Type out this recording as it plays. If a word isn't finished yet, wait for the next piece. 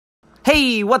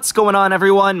Hey, what's going on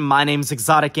everyone? My name's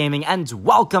ExxotikGaming and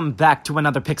welcome back to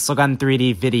another Pixel Gun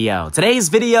 3D video. Today's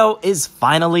video is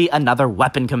finally another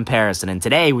weapon comparison, and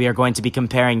today we are going to be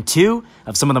comparing two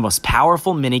of some of the most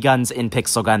powerful miniguns in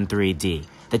Pixel Gun 3D.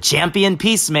 The Champion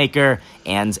Peacemaker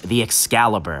and the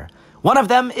Excalibur. One of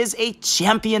them is a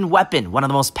champion weapon, one of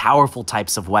the most powerful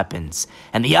types of weapons,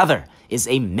 and the other is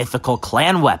a mythical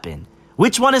clan weapon.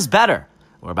 Which one is better?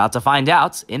 We're about to find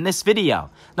out in this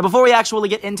video. Now, before we actually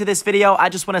get into this video, I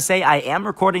just want to say I am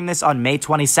recording this on May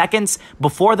 22nd,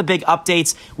 before the big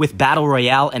updates with Battle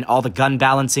Royale and all the gun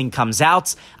balancing comes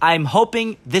out. I'm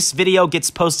hoping this video gets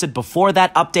posted before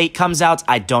that update comes out.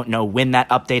 I don't know when that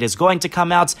update is going to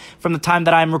come out from the time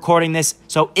that I'm recording this,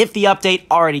 so if the update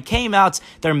already came out,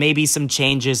 there may be some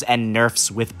changes and nerfs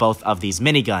with both of these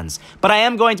miniguns. But I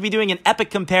am going to be doing an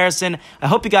epic comparison. I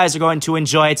hope you guys are going to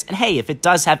enjoy it, and hey, if it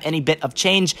does have any bit of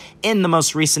change in the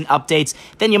most recent updates,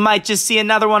 then you might just see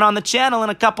another one on the channel in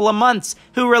a couple of months.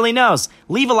 Who really knows?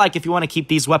 Leave a like if you want to keep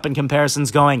these weapon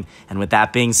comparisons going. And with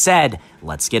that being said,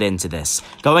 let's get into this.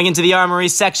 Going into the armory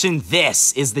section,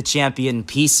 this is the Champion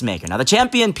Peacemaker. Now, the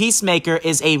Champion Peacemaker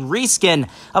is a reskin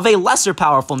of a lesser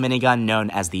powerful minigun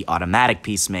known as the Automatic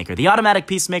Peacemaker. The Automatic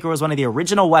Peacemaker was one of the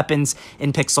original weapons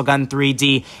in Pixel Gun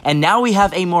 3D, and now we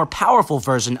have a more powerful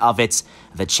version of it,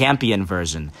 the Champion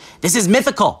version. This is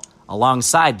mythical.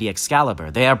 Alongside the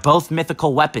Excalibur. They are both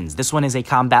mythical weapons. This one is a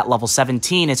combat level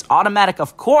 17. It's automatic,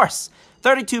 of course.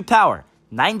 32 power,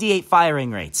 98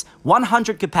 firing rates,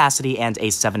 100 capacity, and a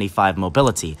 75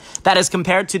 mobility. That is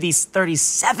compared to the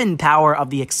 37 power of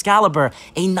the Excalibur,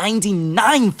 a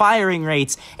 99 firing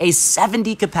rates, a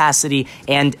 70 capacity,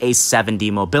 and a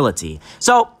 70 mobility.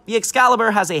 So, the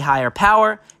Excalibur has a higher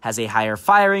power, has a higher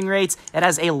firing rate, it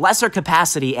has a lesser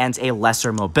capacity and a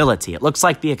lesser mobility. It looks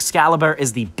like the Excalibur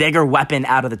is the bigger weapon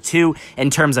out of the two in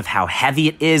terms of how heavy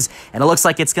it is, and it looks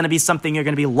like it's going to be something you're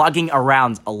going to be lugging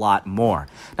around a lot more.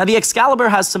 Now, the Excalibur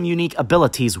has some unique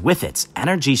abilities with it,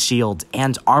 energy shield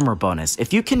and armor bonus.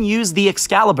 If you can use the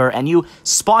Excalibur and you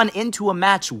spawn into a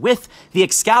match with the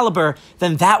Excalibur,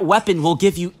 then that weapon will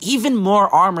give you even more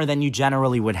armor than you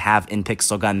generally would have in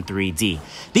Pixel Gun 3D.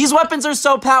 These weapons are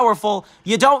so powerful,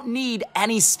 you don't need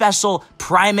any special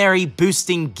primary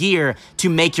boosting gear to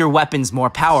make your weapons more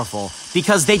powerful,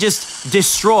 because they just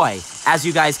destroy. As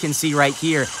you guys can see right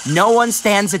here, no one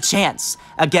stands a chance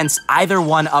against either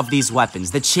one of these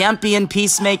weapons. The Champion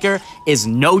Peacemaker is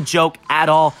no joke at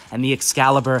all, and the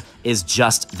Excalibur is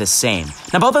just the same.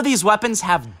 Now, both of these weapons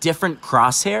have different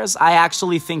crosshairs. I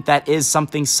actually think that is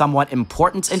something somewhat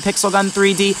important in Pixel Gun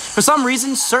 3D. For some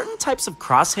reason, certain types of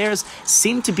crosshairs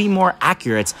seem to be more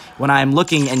accurate when I'm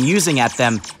looking and using at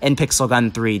them in Pixel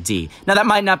Gun 3D. Now, that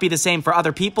might not be the same for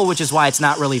other people, which is why it's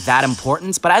not really that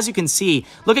important, but as you can see,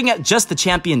 looking at just the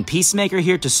Champion Peacemaker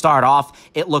here to start off,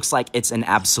 it looks like it's an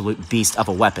absolute beast of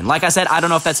a weapon. Like I said, I don't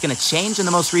know if that's going to change in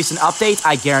the most recent update.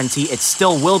 I guarantee it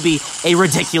still will be a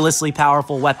ridiculously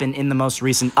powerful weapon in the most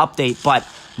recent update, but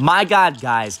my God,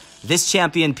 guys, this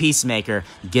Champion Peacemaker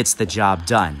gets the job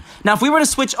done. Now, if we were to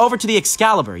switch over to the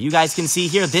Excalibur, you guys can see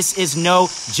here, this is no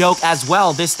joke as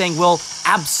well. This thing will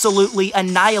absolutely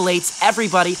annihilate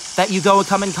everybody that you go and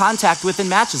come in contact with in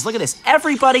matches. Look at this.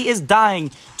 Everybody is dying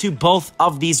to both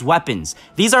of these weapons.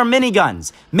 These are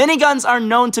miniguns. Miniguns are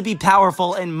known to be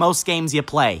powerful in most games you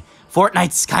play.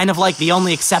 Fortnite's kind of like the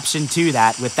only exception to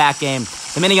that. With that game,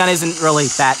 the minigun isn't really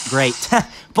that great.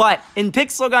 But in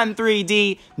Pixel Gun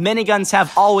 3D, miniguns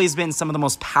have always been some of the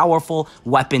most powerful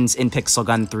weapons in Pixel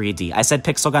Gun 3D. I said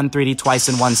Pixel Gun 3D twice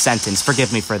in one sentence.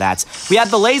 Forgive me for that. We had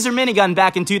the laser minigun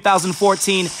back in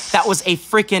 2014. That was a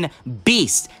freaking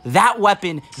beast. That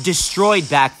weapon destroyed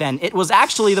back then. It was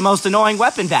actually the most annoying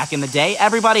weapon back in the day.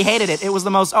 Everybody hated it. It was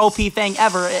the most OP thing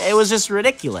ever. It was just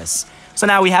ridiculous. So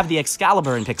now we have the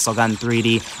Excalibur in Pixel Gun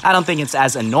 3D. I don't think it's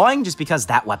as annoying just because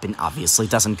that weapon obviously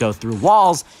doesn't go through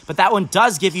walls, but that one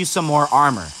does give you some more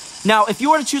armor. Now, if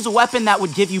you were to choose a weapon that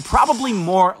would give you probably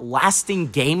more lasting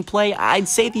gameplay, I'd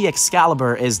say the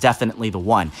Excalibur is definitely the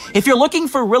one. If you're looking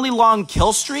for really long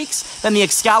kill streaks, then the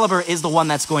Excalibur is the one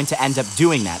that's going to end up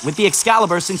doing that. With the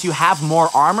Excalibur, since you have more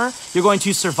armor, you're going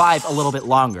to survive a little bit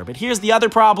longer. But here's the other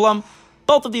problem.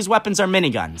 Both of these weapons are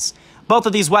miniguns. Both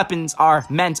of these weapons are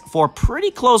meant for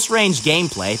pretty close range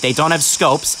gameplay. They don't have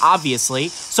scopes, obviously,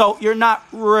 so you're not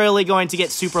really going to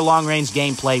get super long range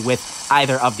gameplay with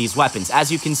either of these weapons. As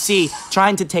you can see,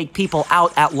 trying to take people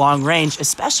out at long range,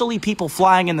 especially people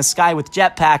flying in the sky with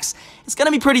jetpacks, it's going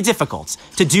to be pretty difficult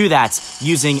to do that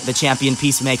using the Champion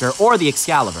Peacemaker or the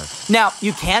Excalibur. Now,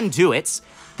 you can do it.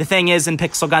 The thing is, in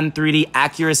Pixel Gun 3D,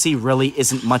 accuracy really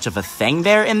isn't much of a thing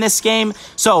there in this game.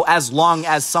 So as long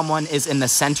as someone is in the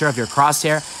center of your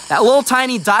crosshair, that little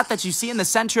tiny dot that you see in the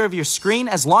center of your screen,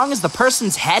 as long as the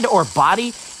person's head or body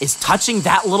is touching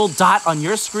that little dot on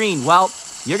your screen, well,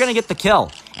 you're gonna get the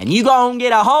kill. And you gonna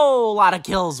get a whole lot of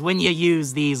kills when you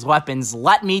use these weapons,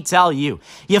 let me tell you.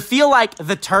 You feel like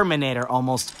the Terminator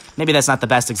almost. Maybe that's not the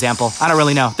best example. I don't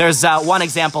really know. There's one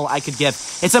example I could give.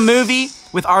 It's a movie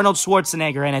with Arnold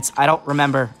Schwarzenegger in it. I don't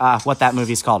remember what that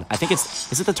movie's called. I think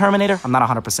is it the Terminator? I'm not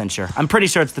 100% sure. I'm pretty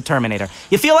sure it's the Terminator.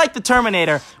 You feel like the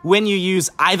Terminator when you use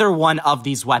either one of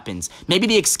these weapons. Maybe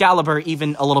the Excalibur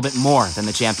even a little bit more than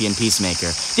the Champion Peacemaker.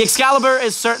 The Excalibur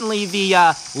is certainly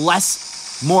the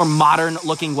more modern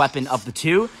looking weapon of the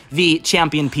two. The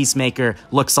Champion Peacemaker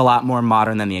looks a lot more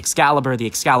modern than the Excalibur. The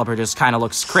Excalibur just kind of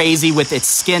looks crazy with its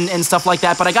skin and stuff like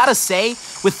that. But I gotta say,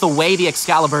 with the way the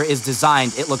Excalibur is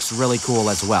designed, it looks really cool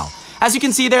as well. As you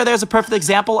can see there's a perfect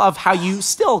example of how you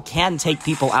still can take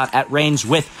people out at range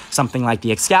with something like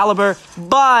the Excalibur,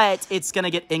 but it's gonna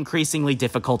get increasingly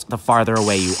difficult the farther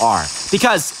away you are.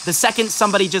 Because the second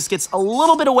somebody just gets a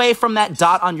little bit away from that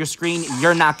dot on your screen,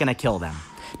 you're not gonna kill them.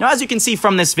 Now, as you can see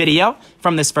from this video,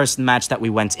 from this first match that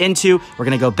we went into, we're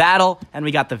going to go battle, and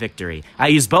we got the victory. I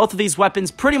used both of these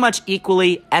weapons pretty much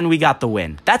equally, and we got the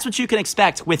win. That's what you can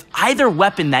expect with either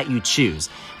weapon that you choose.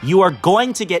 You are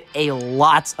going to get a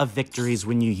lot of victories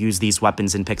when you use these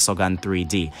weapons in Pixel Gun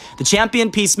 3D. The Champion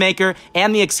Peacemaker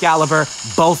and the Excalibur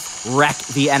both wreck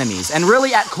the enemies. And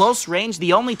really, at close range,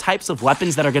 the only types of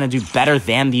weapons that are going to do better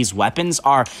than these weapons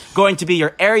are going to be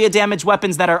your area damage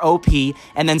weapons that are OP,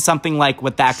 and then something like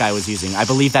what that guy was using. I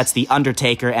believe that's the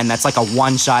Undertaker, and that's like a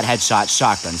one-shot headshot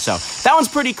shotgun. So that one's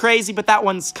pretty crazy, but that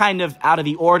one's kind of out of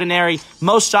the ordinary.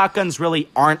 Most shotguns really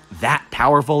aren't that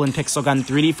powerful in Pixel Gun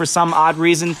 3D for some odd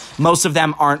reason. Most of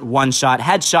them aren't one-shot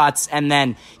headshots, and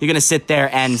then you're going to sit there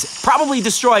and probably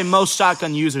destroy most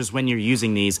shotgun users when you're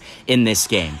using these in this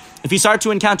game. If you start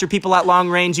to encounter people at long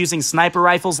range using sniper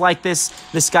rifles like this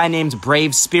guy named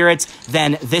Brave Spirit,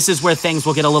 then this is where things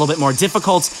will get a little bit more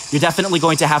difficult. You're definitely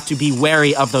going to have to be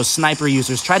wary of those sniper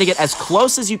users. Try to get as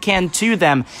close as you can to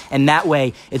them, and that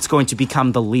way it's going to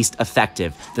become the least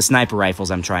effective. The sniper rifles,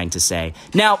 I'm trying to say.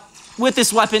 Now, with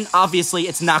this weapon, obviously,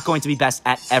 it's not going to be best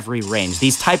at every range.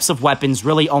 These types of weapons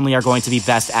really only are going to be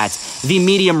best at the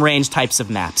medium range types of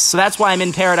maps. So that's why I'm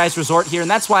in Paradise Resort here, and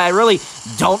that's why I really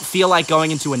don't feel like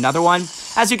going into another one.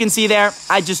 As you can see there,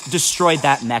 I just destroyed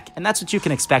that mech, and that's what you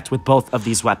can expect with both of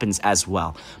these weapons as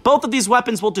well. Both of these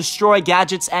weapons will destroy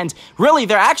gadgets, and really,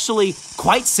 they're actually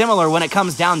quite similar when it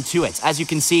comes down to it. As you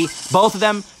can see, both of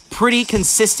them pretty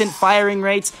consistent firing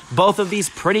rates, both of these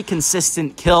pretty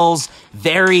consistent kills,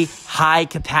 very high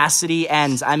capacity,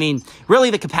 and I mean, really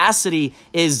the capacity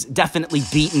is definitely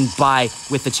beaten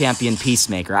with the Champion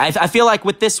Peacemaker. I feel like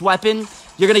with this weapon,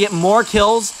 you're going to get more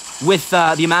kills with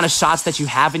the amount of shots that you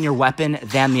have in your weapon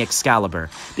than the Excalibur.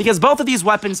 Because both of these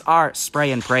weapons are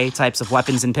spray and pray types of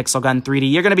weapons in Pixel Gun 3D.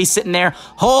 You're going to be sitting there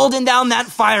holding down that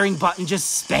firing button,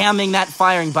 just spamming that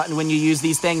firing button when you use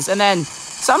these things, and then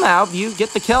somehow you get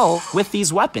the kill with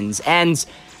these weapons. And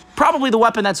probably the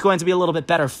weapon that's going to be a little bit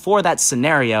better for that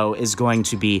scenario is going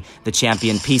to be the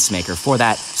Champion Peacemaker for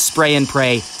that spray and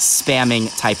pray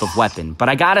spamming type of weapon. But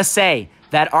I gotta say,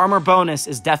 that armor bonus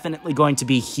is definitely going to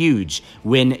be huge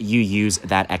when you use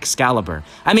that Excalibur.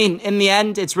 I mean, in the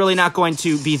end, it's really not going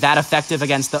to be that effective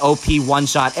against the OP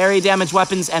one-shot area damage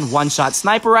weapons and one-shot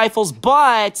sniper rifles,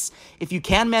 but if you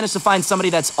can manage to find somebody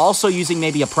that's also using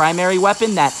maybe a primary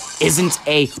weapon that isn't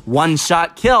a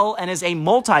one-shot kill and is a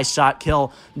multi-shot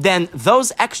kill, then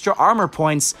those extra armor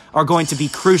points are going to be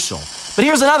crucial. But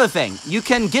here's another thing. You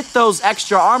can get those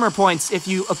extra armor points if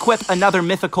you equip another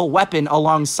mythical weapon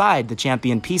alongside the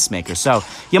Champion Peacemaker. So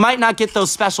you might not get those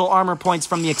special armor points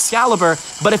from the Excalibur,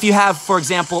 but if you have, for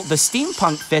example, the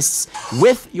Steampunk Fists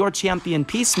with your Champion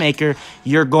Peacemaker,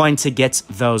 you're going to get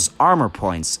those armor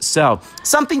points. So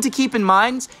something to keep in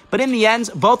mind, but in the end,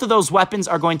 both of those weapons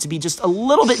are going to be just a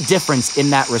little bit different in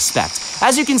that respect.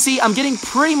 As you can see, I'm getting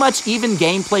pretty much even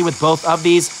gameplay with both of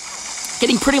these,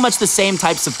 getting pretty much the same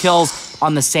types of kills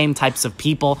on the same types of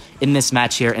people in this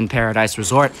match here in Paradise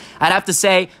Resort. I'd have to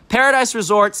say, Paradise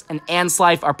Resort and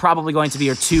Anslife are probably going to be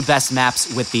your two best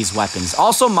maps with these weapons.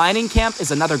 Also, Mining Camp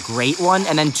is another great one,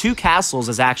 and then Two Castles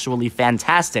is actually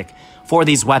fantastic for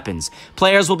these weapons.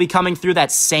 Players will be coming through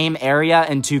that same area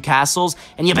in Two Castles,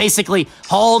 and you basically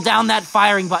hold down that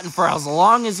firing button for as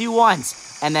long as you want,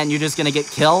 and then you're just gonna get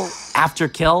kill after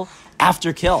kill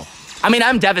after kill. I mean,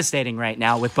 I'm devastating right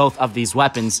now with both of these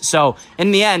weapons, so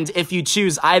in the end, if you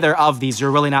choose either of these,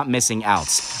 you're really not missing out.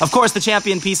 Of course, the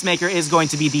Champion Peacemaker is going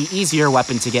to be the easier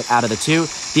weapon to get out of the two.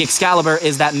 The Excalibur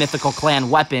is that mythical clan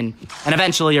weapon, and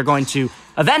eventually you're going to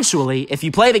if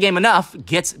you play the game enough,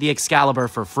 get the Excalibur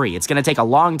for free. It's going to take a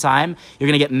long time. You're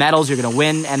going to get medals, you're going to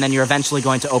win, and then you're eventually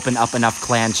going to open up enough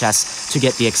clan chests to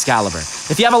get the Excalibur.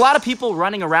 If you have a lot of people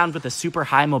running around with a super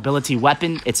high mobility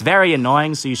weapon, it's very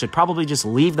annoying, so you should probably just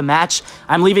leave the match.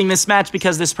 I'm leaving this match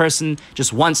because this person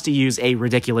just wants to use a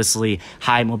ridiculously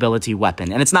high mobility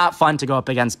weapon, and it's not fun to go up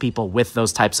against people with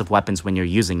those types of weapons when you're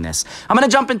using this. I'm going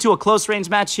to jump into a close range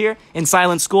match here in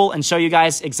Silent School and show you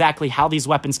guys exactly how these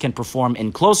weapons can perform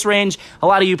in close range. A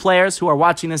lot of you players who are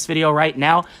watching this video right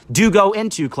now do go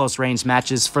into close range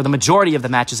matches for the majority of the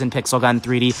matches in Pixel Gun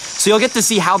 3D, so you'll get to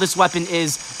see how this weapon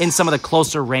is in some of the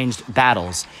closer ranged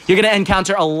battles. You're going to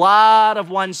encounter a lot of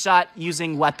one-shot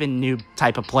using weapon noob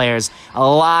type of players, a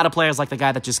lot of players like the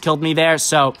guy that just killed me there,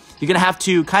 so you're going to have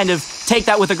to kind of take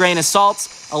that with a grain of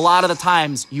salt. A lot of the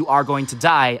times you are going to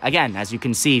die, again, as you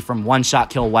can see, from one-shot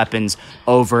kill weapons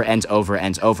over and over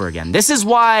and over again. This is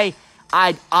why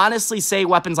I'd honestly say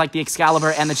weapons like the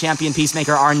Excalibur and the Champion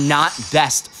Peacemaker are not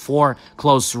best for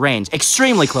close range.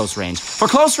 Extremely close range. For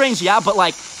close range, yeah, but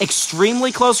like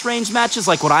extremely close range matches,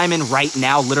 like what I'm in right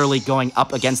now, literally going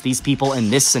up against these people in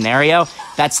this scenario,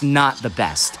 that's not the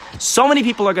best. So many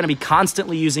people are going to be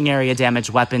constantly using area damage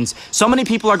weapons. So many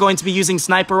people are going to be using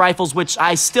sniper rifles, which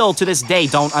I still, to this day,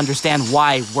 don't understand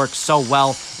why work so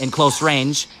well in close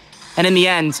range. And in the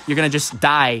end, you're going to just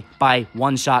die by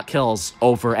one-shot kills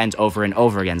over and over and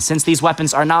over again. Since these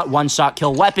weapons are not one-shot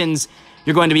kill weapons,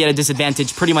 you're going to be at a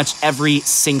disadvantage pretty much every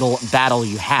single battle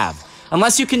you have.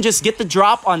 Unless you can just get the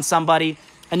drop on somebody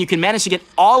and you can manage to get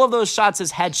all of those shots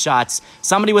as headshots,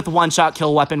 somebody with a one-shot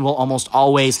kill weapon will almost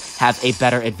always have a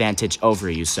better advantage over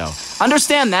you. So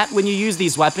understand that when you use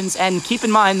these weapons, and keep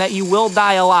in mind that you will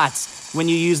die a lot when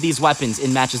you use these weapons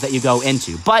in matches that you go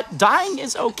into. But dying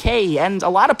is okay, and a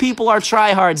lot of people are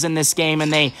tryhards in this game,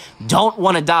 and they don't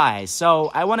want to die. So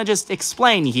I want to just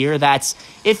explain here that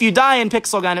if you die in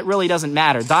Pixel Gun, it really doesn't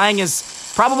matter. Dying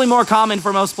is probably more common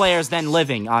for most players than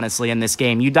living, honestly, in this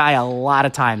game. You die a lot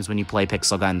of times when you play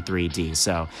Pixel Gun 3D,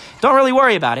 so don't really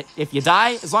worry about it. If you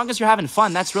die, as long as you're having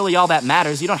fun, that's really all that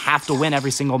matters. You don't have to win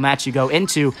every single match you go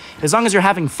into. As long as you're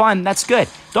having fun, that's good.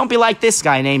 Don't be like this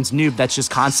guy named Noob that's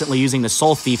just constantly using the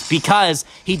Soul Thief because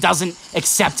he doesn't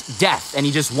accept death, and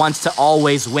he just wants to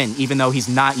always win, even though he's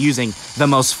not using the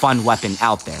most fun weapon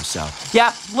out there. So,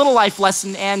 yeah, little life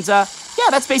lesson, and yeah,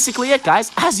 that's basically it,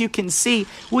 guys. As you can see,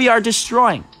 we are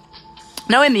destroying.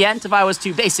 Now, in the end, if I was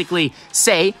to basically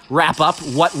say, wrap up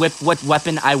what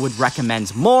weapon I would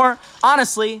recommend more,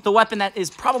 honestly, the weapon that is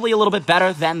probably a little bit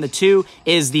better than the two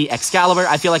is the Excalibur.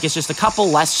 I feel like it's just a couple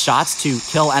less shots to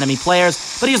kill enemy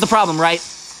players, but here's the problem, right?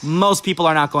 Most people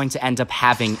are not going to end up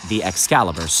having the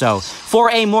Excalibur. So, for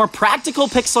a more practical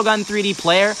Pixel Gun 3D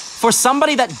player, for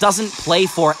somebody that doesn't play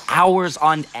for hours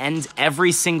on end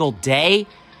every single day,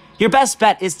 your best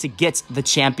bet is to get the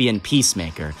Champion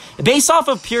Peacemaker. Based off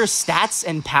of pure stats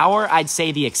and power, I'd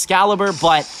say the Excalibur,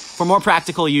 but for more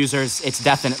practical users, it's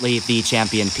definitely the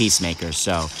Champion Peacemaker.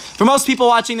 So, for most people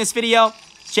watching this video,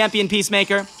 Champion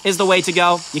Peacemaker is the way to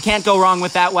go. You can't go wrong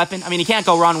with that weapon. I mean, you can't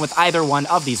go wrong with either one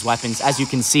of these weapons. As you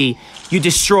can see, you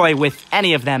destroy with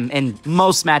any of them in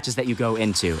most matches that you go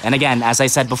into. And again, as I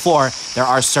said before, there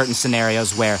are certain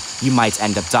scenarios where you might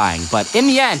end up dying. But in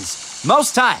the end,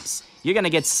 most times, you're going to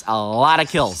get a lot of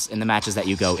kills in the matches that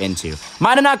you go into.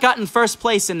 Might have not gotten first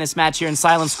place in this match here in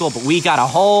Silent School, but we got a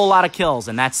whole lot of kills,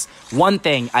 and that's one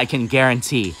thing I can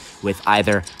guarantee with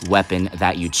either weapon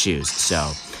that you choose.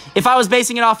 So, if I was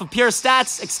basing it off of pure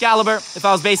stats, Excalibur. If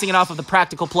I was basing it off of the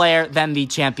practical player, then the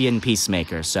Champion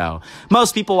Peacemaker. So,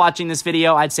 most people watching this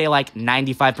video, I'd say like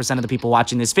 95% of the people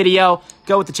watching this video,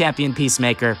 go with the Champion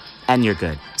Peacemaker, and you're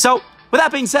good. So, with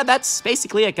that being said, that's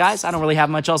basically it, guys. I don't really have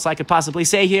much else I could possibly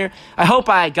say here. I hope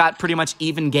I got pretty much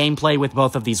even gameplay with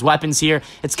both of these weapons here.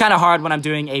 It's kind of hard when I'm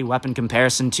doing a weapon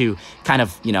comparison to kind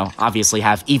of, you know, obviously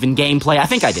have even gameplay. I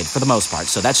think I did for the most part,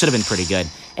 so that should have been pretty good.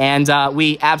 And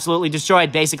we absolutely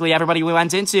destroyed basically everybody we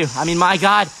went into. I mean, my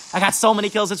God, I got so many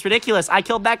kills, it's ridiculous. I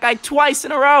killed that guy twice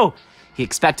in a row. He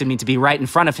expected me to be right in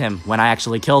front of him when I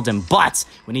actually killed him, but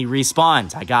when he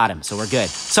respawned, I got him, so we're good.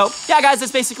 So, yeah, guys,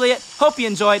 that's basically it. Hope you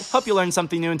enjoyed. Hope you learned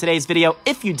something new in today's video.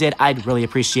 If you did, I'd really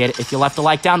appreciate it if you left a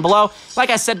like down below. Like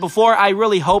I said before, I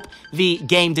really hope the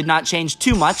game did not change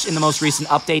too much in the most recent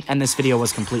update and this video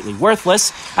was completely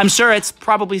worthless. I'm sure it's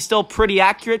probably still pretty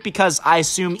accurate because I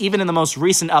assume even in the most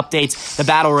recent updates, the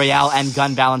Battle Royale and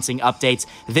gun balancing updates,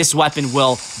 this weapon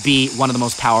will be one of the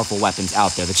most powerful weapons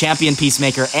out there. The Champion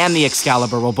Peacemaker and the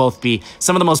Excalibur will both be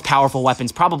some of the most powerful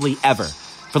weapons probably ever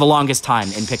for the longest time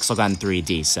in Pixel Gun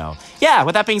 3D. So, yeah,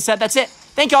 with that being said, that's it.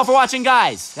 Thank you all for watching,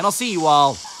 guys, and I'll see you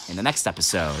all in the next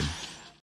episode.